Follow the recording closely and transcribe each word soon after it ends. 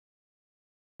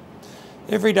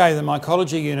Every day the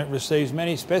Mycology unit receives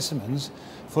many specimens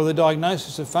for the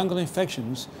diagnosis of fungal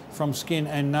infections from skin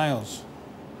and nails.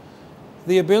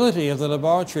 The ability of the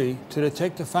laboratory to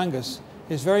detect a fungus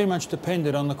is very much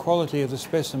dependent on the quality of the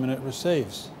specimen it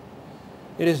receives.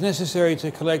 It is necessary to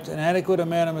collect an adequate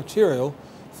amount of material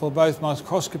for both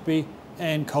microscopy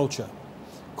and culture.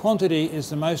 Quantity is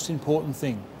the most important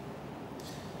thing.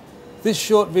 This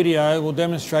short video will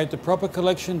demonstrate the proper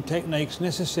collection techniques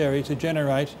necessary to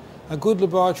generate a good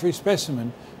laboratory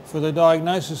specimen for the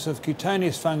diagnosis of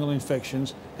cutaneous fungal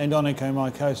infections and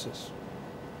onychomycosis.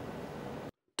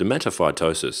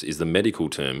 Dermatophytosis is the medical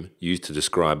term used to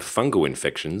describe fungal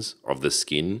infections of the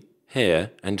skin,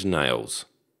 hair and nails.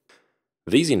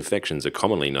 These infections are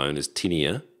commonly known as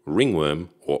tinea, ringworm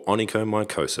or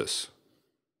onychomycosis.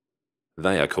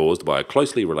 They are caused by a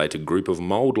closely related group of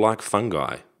mould-like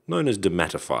fungi known as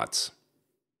dermatophytes.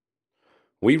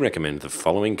 We recommend the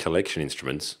following collection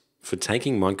instruments for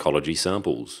taking mycology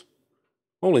samples.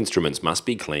 All instruments must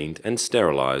be cleaned and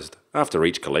sterilised after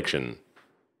each collection.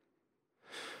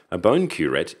 A bone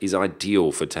curette is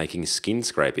ideal for taking skin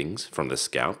scrapings from the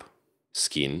scalp,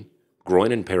 skin,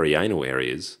 groin and perianal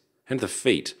areas, and the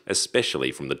feet,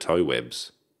 especially from the toe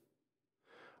webs.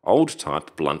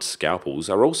 Old-type blunt scalpels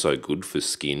are also good for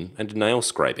skin and nail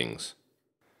scrapings.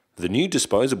 The new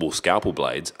disposable scalpel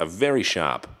blades are very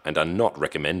sharp and are not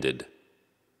recommended.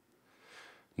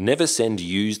 Never send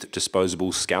used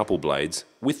disposable scalpel blades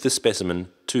with the specimen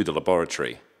to the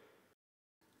laboratory.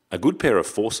 A good pair of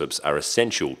forceps are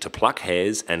essential to pluck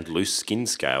hairs and loose skin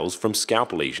scales from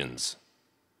scalp lesions.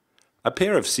 A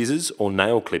pair of scissors or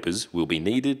nail clippers will be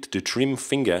needed to trim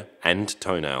finger and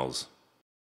toenails.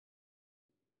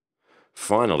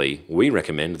 Finally, we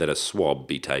recommend that a swab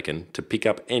be taken to pick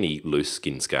up any loose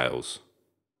skin scales.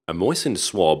 A moistened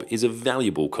swab is a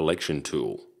valuable collection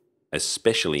tool,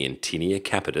 especially in tinea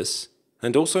capitis,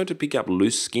 and also to pick up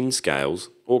loose skin scales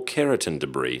or keratin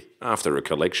debris after a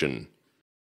collection.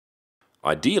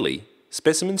 Ideally,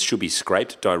 specimens should be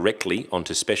scraped directly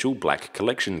onto special black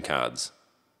collection cards.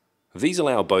 These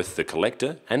allow both the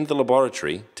collector and the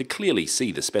laboratory to clearly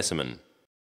see the specimen.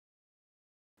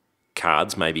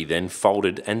 Cards may be then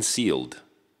folded and sealed.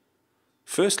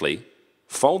 Firstly,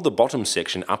 fold the bottom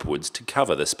section upwards to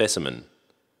cover the specimen.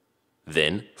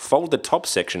 Then, fold the top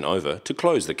section over to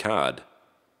close the card.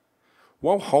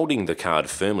 While holding the card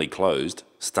firmly closed,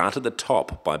 start at the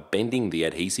top by bending the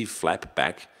adhesive flap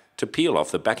back to peel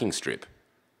off the backing strip.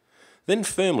 Then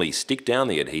firmly stick down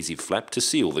the adhesive flap to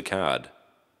seal the card.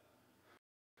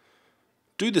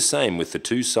 Do the same with the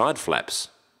two side flaps.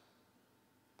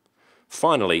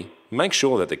 Finally, make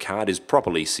sure that the card is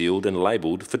properly sealed and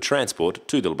labelled for transport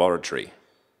to the laboratory.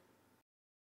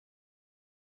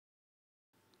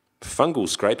 Fungal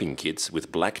scraping kits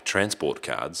with black transport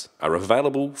cards are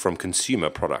available from consumer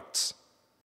products.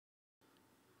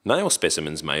 Nail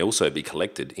specimens may also be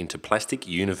collected into plastic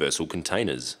universal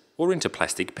containers or into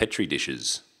plastic Petri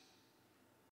dishes.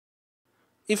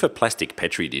 If a plastic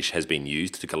Petri dish has been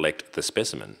used to collect the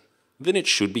specimen, then it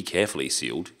should be carefully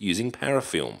sealed using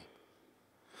parafilm.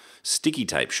 Sticky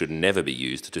tape should never be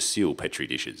used to seal Petri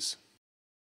dishes.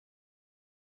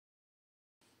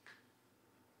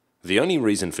 The only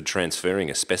reason for transferring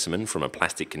a specimen from a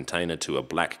plastic container to a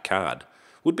black card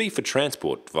would be for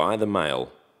transport via the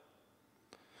mail.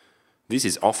 This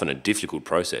is often a difficult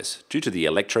process due to the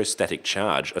electrostatic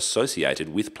charge associated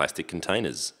with plastic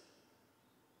containers.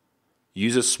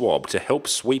 Use a swab to help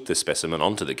sweep the specimen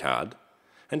onto the card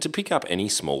and to pick up any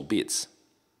small bits.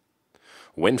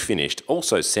 When finished,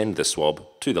 also send the swab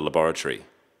to the laboratory.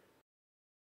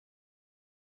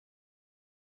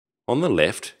 On the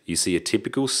left, you see a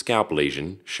typical scalp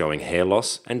lesion showing hair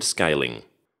loss and scaling.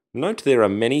 Note there are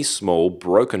many small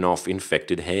broken off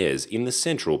infected hairs in the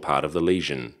central part of the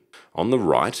lesion. On the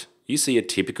right, you see a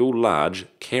typical large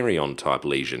carrion type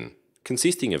lesion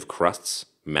consisting of crusts,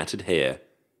 matted hair,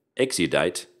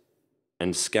 exudate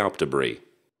and scalp debris.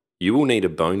 You will need a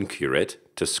bone curette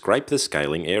to scrape the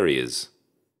scaling areas.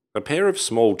 A pair of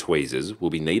small tweezers will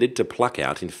be needed to pluck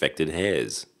out infected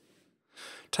hairs.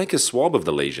 Take a swab of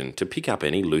the lesion to pick up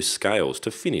any loose scales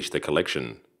to finish the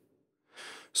collection.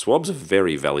 Swabs are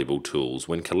very valuable tools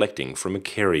when collecting from a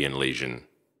carrion lesion.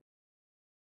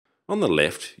 On the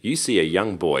left, you see a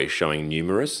young boy showing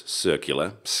numerous,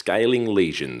 circular, scaling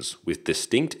lesions with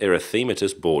distinct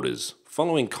erythematous borders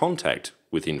following contact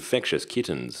with infectious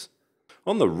kittens.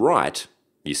 On the right,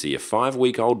 you see a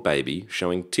 5-week-old baby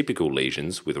showing typical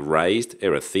lesions with raised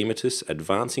erythematous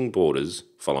advancing borders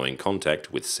following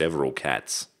contact with several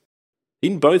cats.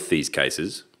 In both these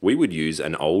cases, we would use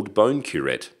an old bone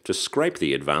curette to scrape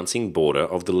the advancing border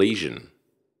of the lesion.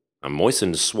 A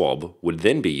moistened swab would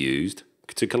then be used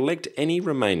to collect any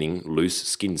remaining loose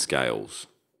skin scales.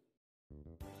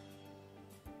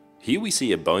 Here we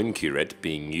see a bone curette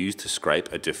being used to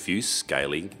scrape a diffuse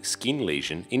scaly skin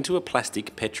lesion into a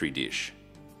plastic Petri dish.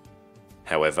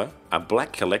 However, a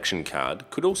black collection card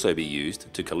could also be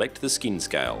used to collect the skin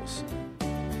scales.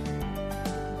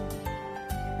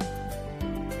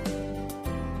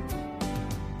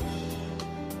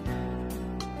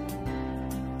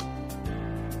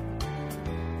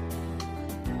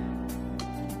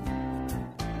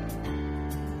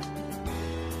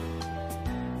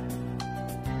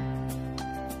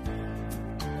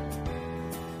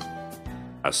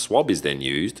 A swab is then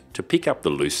used to pick up the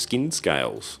loose skin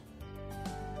scales.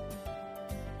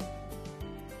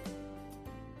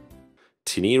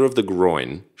 Tinea of the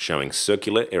groin showing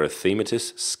circular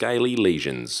erythematous scaly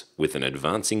lesions with an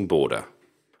advancing border.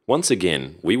 Once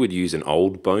again, we would use an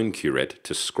old bone curette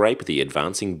to scrape the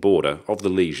advancing border of the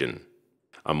lesion.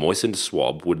 A moistened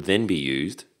swab would then be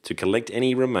used to collect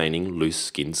any remaining loose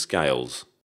skin scales.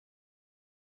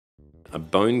 A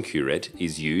bone curette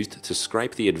is used to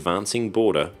scrape the advancing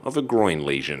border of a groin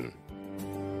lesion.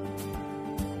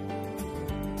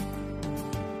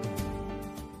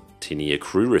 Tinea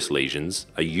cruris lesions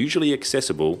are usually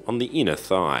accessible on the inner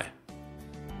thigh.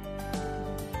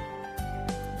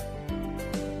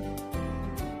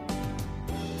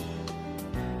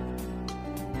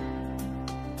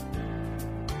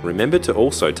 Remember to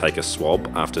also take a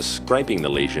swab after scraping the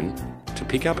lesion to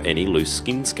pick up any loose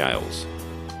skin scales.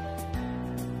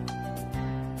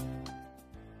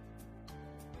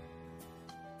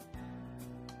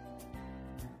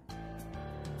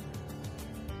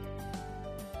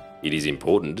 It is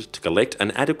important to collect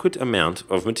an adequate amount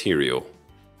of material.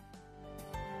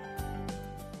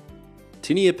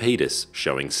 Tinea pedis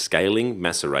showing scaling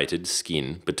macerated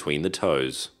skin between the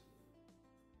toes.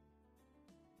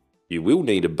 You will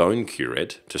need a bone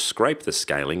curette to scrape the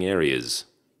scaling areas.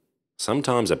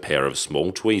 Sometimes a pair of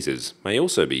small tweezers may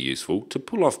also be useful to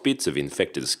pull off bits of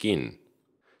infected skin.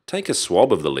 Take a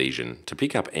swab of the lesion to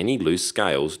pick up any loose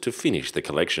scales to finish the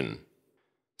collection.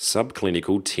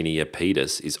 Subclinical tinea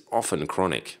pedis is often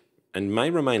chronic and may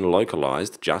remain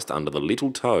localised just under the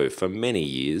little toe for many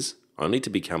years, only to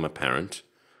become apparent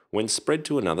when spread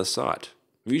to another site,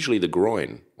 usually the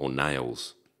groin or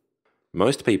nails.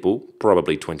 Most people,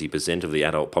 probably 20% of the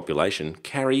adult population,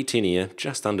 carry tinea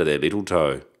just under their little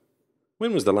toe.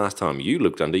 When was the last time you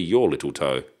looked under your little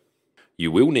toe?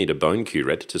 You will need a bone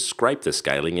curette to scrape the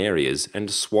scaling areas and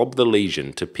swab the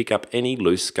lesion to pick up any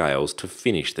loose scales to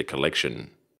finish the collection.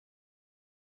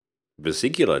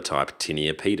 Vesicular type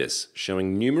tinea pedis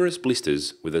showing numerous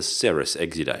blisters with a serous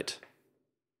exudate.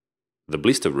 The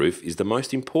blister roof is the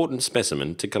most important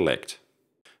specimen to collect.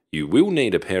 You will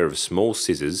need a pair of small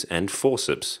scissors and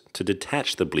forceps to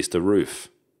detach the blister roof.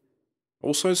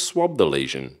 Also swab the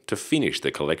lesion to finish the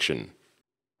collection.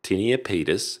 Tinea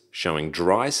pedis showing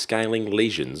dry scaling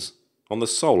lesions on the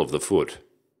sole of the foot.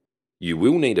 You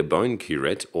will need a bone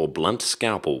curette or blunt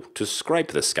scalpel to scrape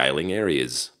the scaling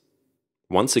areas.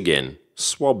 Once again,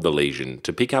 swab the lesion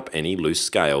to pick up any loose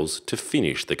scales to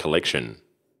finish the collection.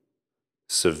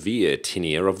 Severe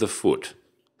tinea of the foot,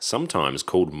 sometimes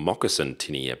called moccasin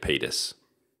tinea pedis,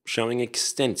 showing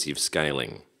extensive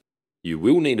scaling. You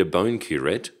will need a bone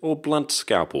curette or blunt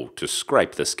scalpel to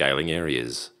scrape the scaling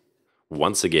areas.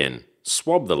 Once again,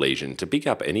 swab the lesion to pick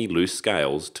up any loose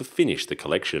scales to finish the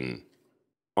collection.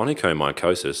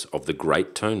 Onychomycosis of the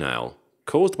great toenail,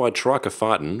 caused by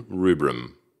Trichophyton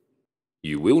rubrum.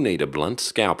 You will need a blunt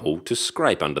scalpel to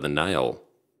scrape under the nail.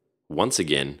 Once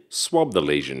again, swab the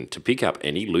lesion to pick up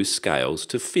any loose scales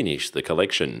to finish the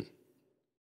collection.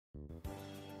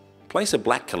 Place a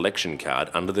black collection card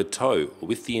under the toe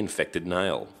with the infected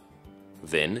nail.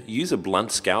 Then use a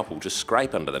blunt scalpel to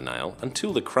scrape under the nail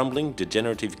until the crumbling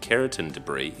degenerative keratin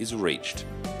debris is reached.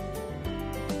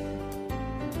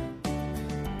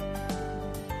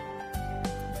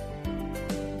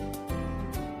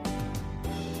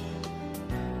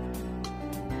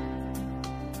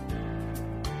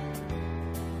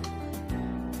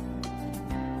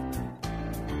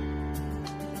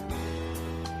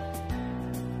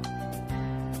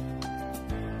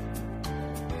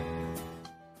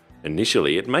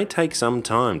 Initially, it may take some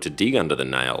time to dig under the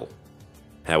nail.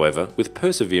 However, with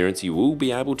perseverance you will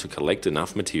be able to collect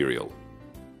enough material.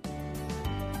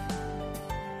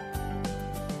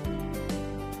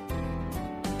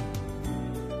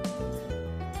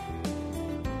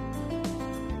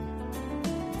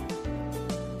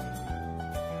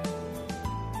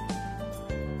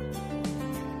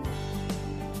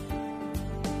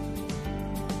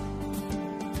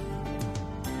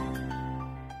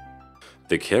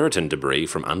 The keratin debris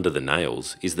from under the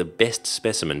nails is the best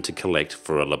specimen to collect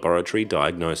for a laboratory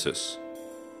diagnosis.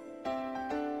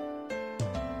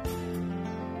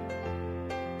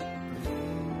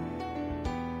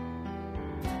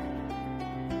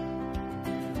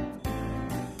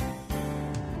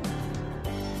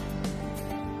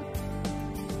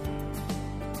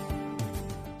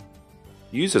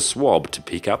 Use a swab to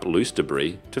pick up loose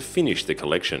debris to finish the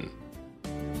collection.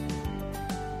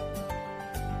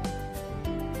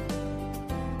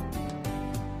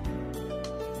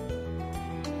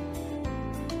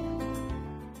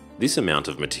 This amount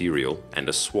of material and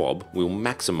a swab will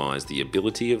maximise the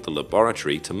ability of the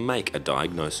laboratory to make a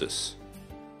diagnosis.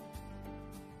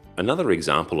 Another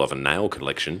example of a nail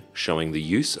collection showing the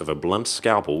use of a blunt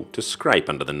scalpel to scrape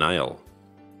under the nail.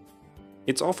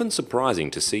 It's often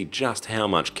surprising to see just how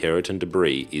much keratin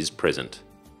debris is present.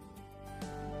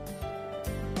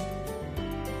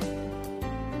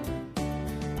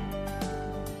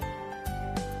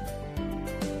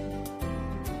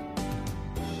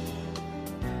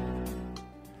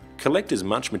 Collect as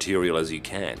much material as you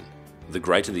can. The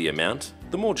greater the amount,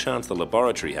 the more chance the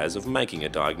laboratory has of making a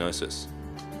diagnosis.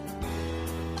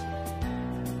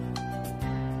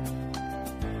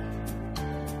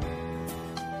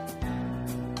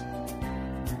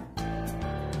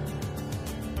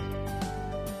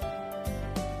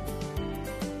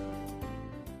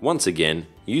 Once again,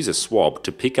 use a swab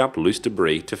to pick up loose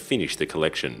debris to finish the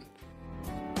collection.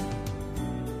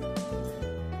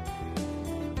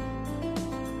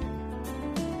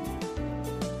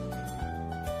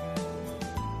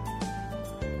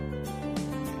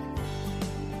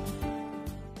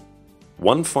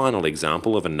 One final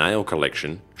example of a nail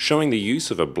collection showing the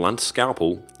use of a blunt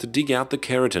scalpel to dig out the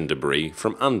keratin debris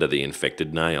from under the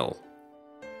infected nail.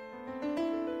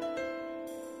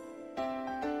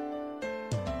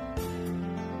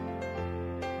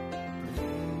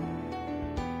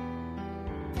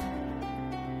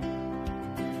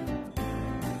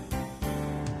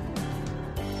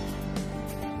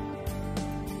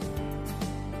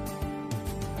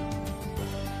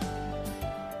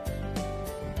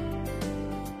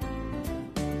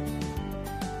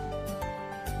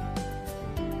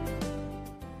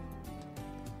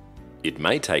 It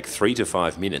may take 3 to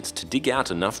 5 minutes to dig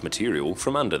out enough material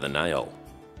from under the nail.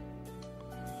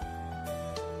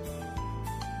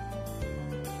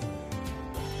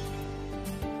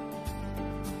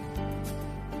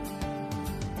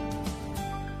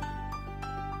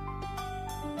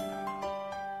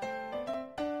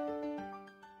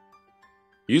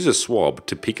 Use a swab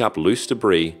to pick up loose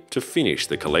debris to finish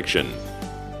the collection.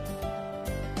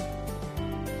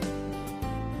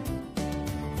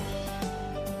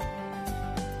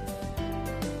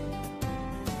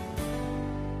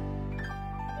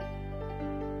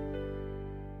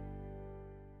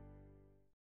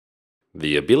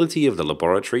 The ability of the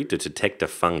laboratory to detect a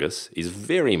fungus is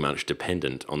very much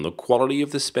dependent on the quality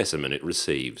of the specimen it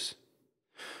receives.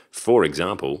 For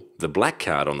example, the black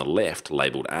card on the left,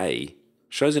 labelled A,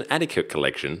 shows an adequate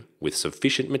collection with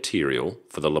sufficient material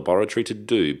for the laboratory to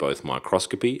do both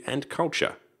microscopy and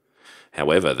culture.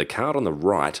 However, the card on the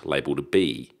right, labelled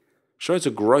B, shows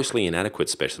a grossly inadequate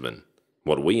specimen,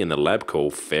 what we in the lab call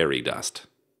fairy dust.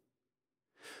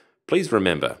 Please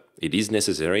remember, it is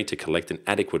necessary to collect an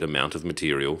adequate amount of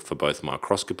material for both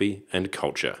microscopy and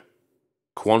culture.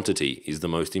 Quantity is the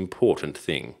most important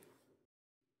thing.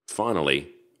 Finally,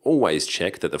 always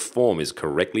check that the form is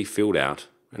correctly filled out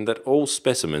and that all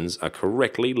specimens are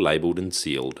correctly labelled and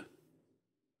sealed.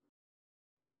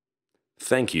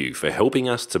 Thank you for helping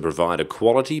us to provide a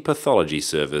quality pathology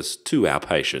service to our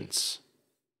patients.